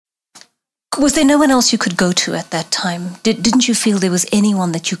Was there no one else you could go to at that time? Didn't you feel there was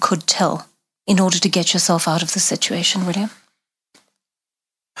anyone that you could tell in order to get yourself out of the situation, William?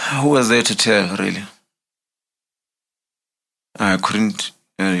 Who was there to tell, really? I couldn't.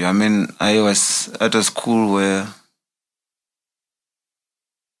 I was at a school where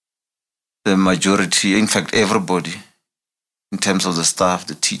the majority, in fact, everybody, in terms of the staff,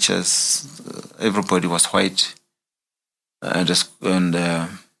 the teachers, everybody was white. And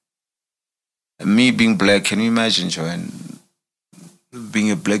me being black, can you imagine, Joanne,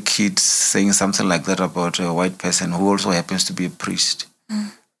 being a black kid saying something like that about a white person who also happens to be a priest?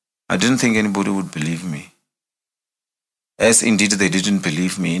 I didn't think anybody would believe me. As indeed they didn't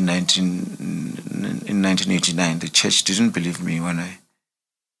believe me in 1989. The church didn't believe me when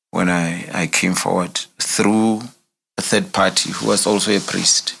I came forward through a third party who was also a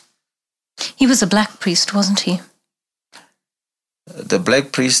priest. He was a black priest, wasn't he? The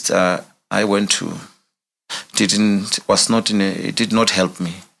black priest I went to did not help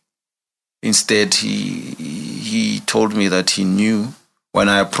me. Instead, he told me that he knew when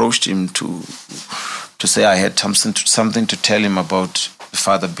I approached him to say I had something to tell him about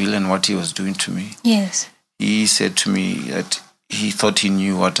Father Bill and what he was doing to me. Yes. He said to me that he thought he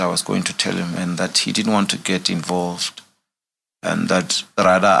knew what I was going to tell him and that he didn't want to get involved, and that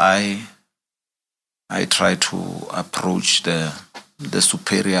rather I try to approach the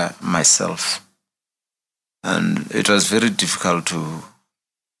superior myself. And it was very difficult to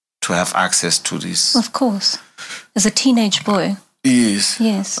have access to this. Of course. As a teenage boy. Yes.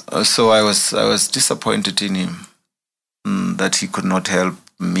 Yes. So I was disappointed in him that he could not help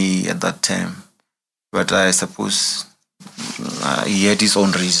me at that time. But I suppose he had his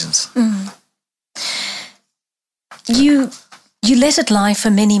own reasons. You let it lie for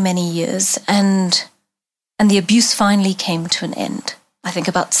many, many years, and the abuse finally came to an end. I think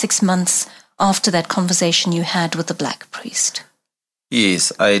about 6 months after that conversation you had with the black priest.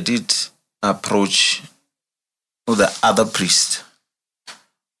 Yes, I did approach the other priest,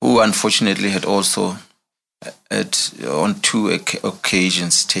 who unfortunately had also on 2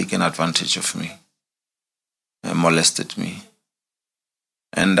 occasions taken advantage of me, molested me.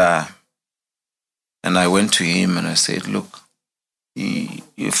 And I went to him and I said, look,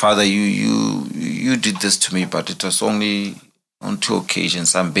 Father, you did this to me, but it was only on 2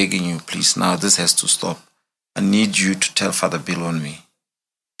 occasions. I'm begging you, please, now this has to stop. I need you to tell Father Bill on me,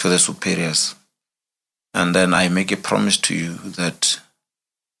 to the superiors. And then I make a promise to you that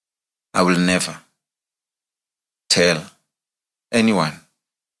I will never tell anyone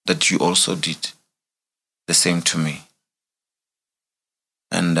that you also did the same to me.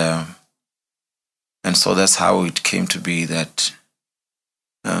 And so that's how it came to be that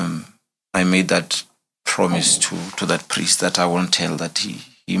I made that promise to that priest that I won't tell that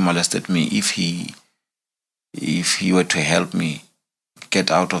he molested me if he were to help me get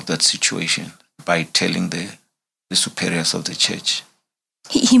out of that situation by telling the superiors of the church.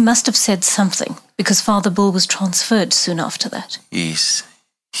 He must have said something, because Father Bill was transferred soon after that. Yes,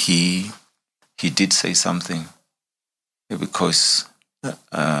 he did say something, because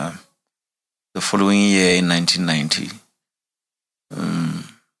the following year in 1990,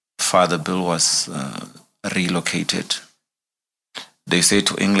 Father Bill was relocated. They say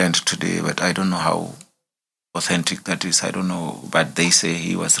to England today, but I don't know how authentic that is. I don't know, but they say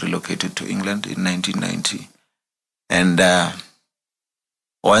he was relocated to England in 1990. And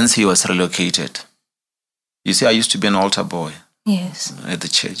once he was relocated, you see, I used to be an altar boy. Yes. At the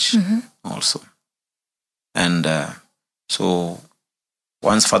church also. And so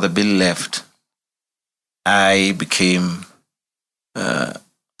once Father Bill left, I became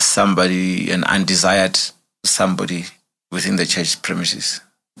an undesired somebody within the church premises.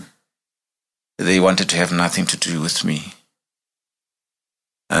 They wanted to have nothing to do with me.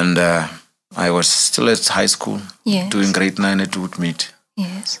 And I was still at high school, doing grade 9 at Woodmead.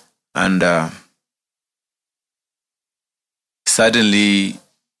 Yes. And suddenly,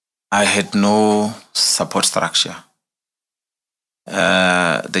 I had no support structure.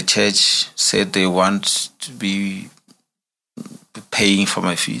 The church said they want to be paying for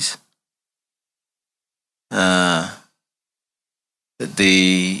my fees.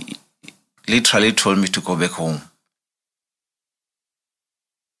 They literally told me to go back home.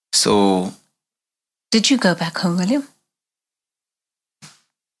 So... Did you go back home, William?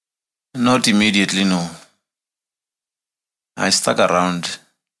 Not immediately, no. I stuck around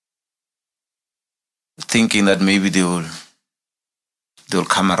thinking that maybe they'll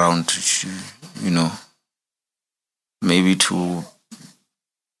come around to, maybe to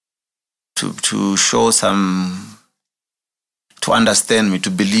show some to understand me, to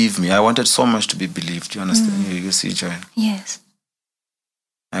believe me. I wanted so much to be believed. You understand? You see, Joanne? Yes.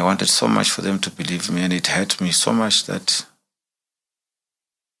 I wanted so much for them to believe me, and it hurt me so much that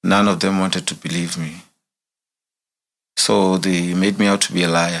none of them wanted to believe me. So they made me out to be a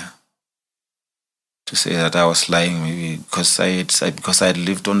liar, to say that I was lying, maybe because I had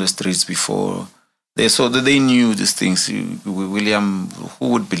lived on the streets before. They knew these things. William, who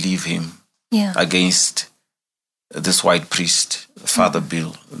would believe him against this white priest, Father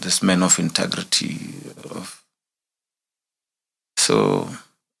Bill, this man of integrity? So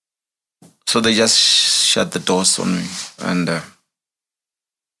they just shut the doors on me, and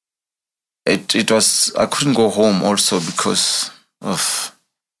it was, I couldn't go home also because of,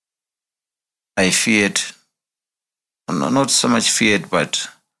 I feared, not so much feared, but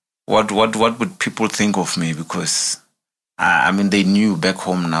what would people think of me? Because they knew back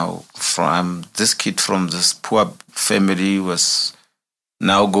home now, from this kid from this poor family was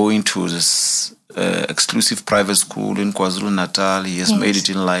now going to this exclusive private school in KwaZulu-Natal. He has made it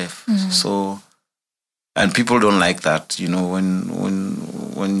in life. So, and people don't like that,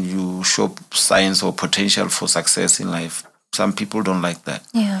 when you show signs or potential for success in life. Some people don't like that.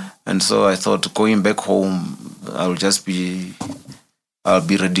 Yeah. And so I thought, going back home, I'll be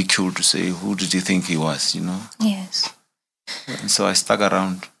ridiculed to say, who did you think he was, Yes. And so I stuck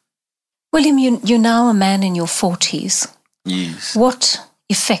around. William, you're now a man in your 40s. Yes. What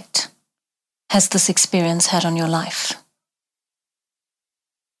effect has this experience had on your life?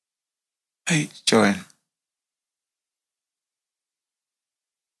 Hey, Joanne.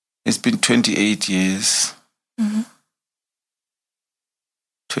 It's been 28 years.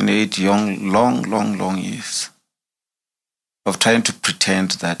 28 long years of trying to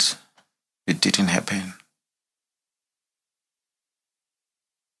pretend that it didn't happen.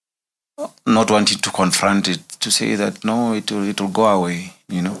 Not wanting to confront it, to say that, no, it'll go away,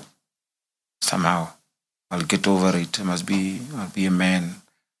 Somehow. I'll get over it. I'll be a man.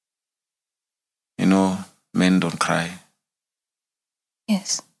 Men don't cry.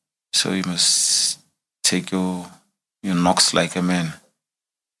 Yes. So you must take your knocks like a man.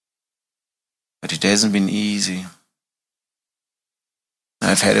 But it hasn't been easy.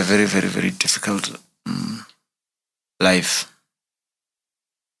 I've had a very, very, very difficult life.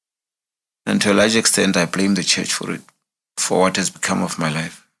 And to a large extent, I blame the church for it, for what has become of my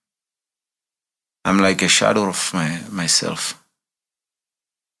life. I'm like a shadow of myself.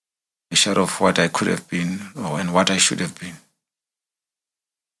 A shadow of what I could have been, and what I should have been.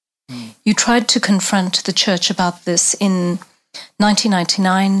 You tried to confront the church about this in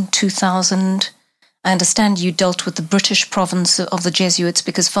 1999, 2000. I understand you dealt with the British province of the Jesuits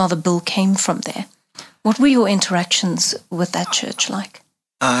because Father Bill came from there. What were your interactions with that church like?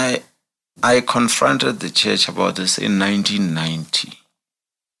 I confronted the church about this in 1990.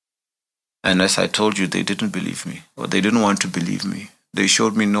 And as I told you, they didn't believe me, or they didn't want to believe me. They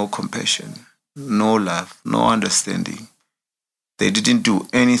showed me no compassion, no love, no understanding. They didn't do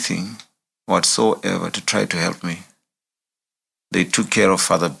anything whatsoever to try to help me. They took care of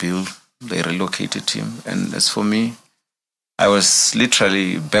Father Bill. They relocated him. And as for me, I was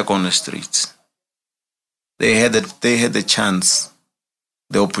literally back on the streets. They had the chance,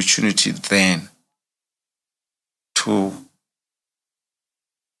 the opportunity then to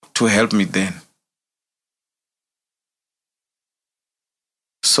help me then,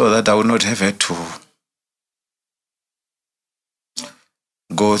 so that I would not have had to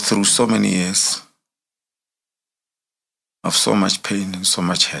go through so many years of so much pain and so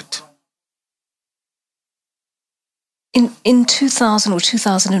much hurt. In 2000 or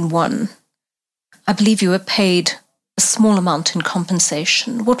 2001, I believe you were paid a small amount in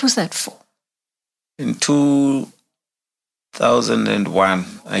compensation. What was that for? In 2001,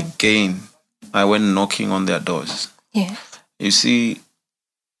 I went knocking on their doors. Yeah. You see,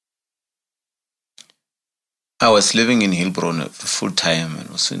 I was living in Hillbron full time and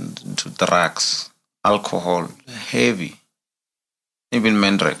was into drugs, alcohol, heavy, even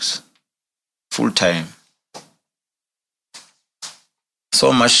Mendrax, full time.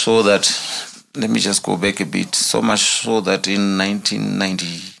 So much so that, let me just go back a bit, so much so that in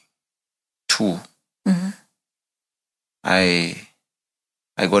 1992, I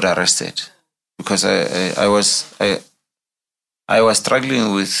got arrested because I was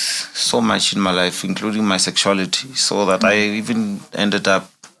struggling with so much in my life, including my sexuality, so that I even ended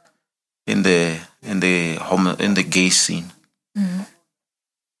up in the gay scene.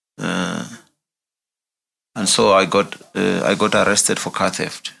 And so I got arrested for car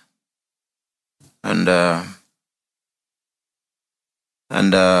theft, and the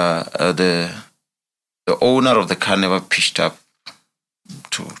owner of the car never pitched up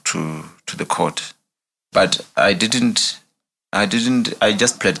to the court. But I just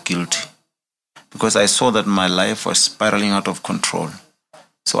pled guilty because I saw that my life was spiraling out of control.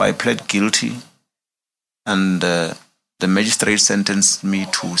 So I pled guilty, and the magistrate sentenced me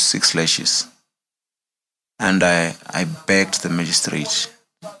to 6 lashes. And I begged the magistrate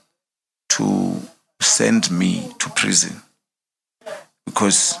to send me to prison,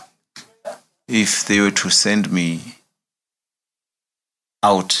 because if they were to send me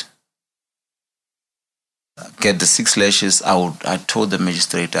out, get the 6 lashes, I told the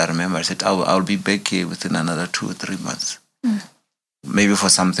magistrate, I remember, I said, I'll be back here within another 2 or 3 months, maybe for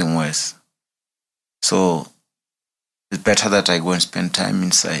something worse. So it's better that I go and spend time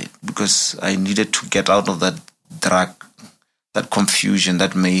inside, because I needed to get out of that drug, that confusion,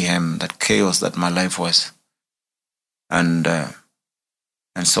 that mayhem, that chaos that my life was. And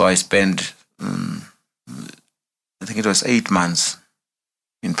so I spent, I think it was 8 months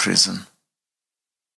in prison.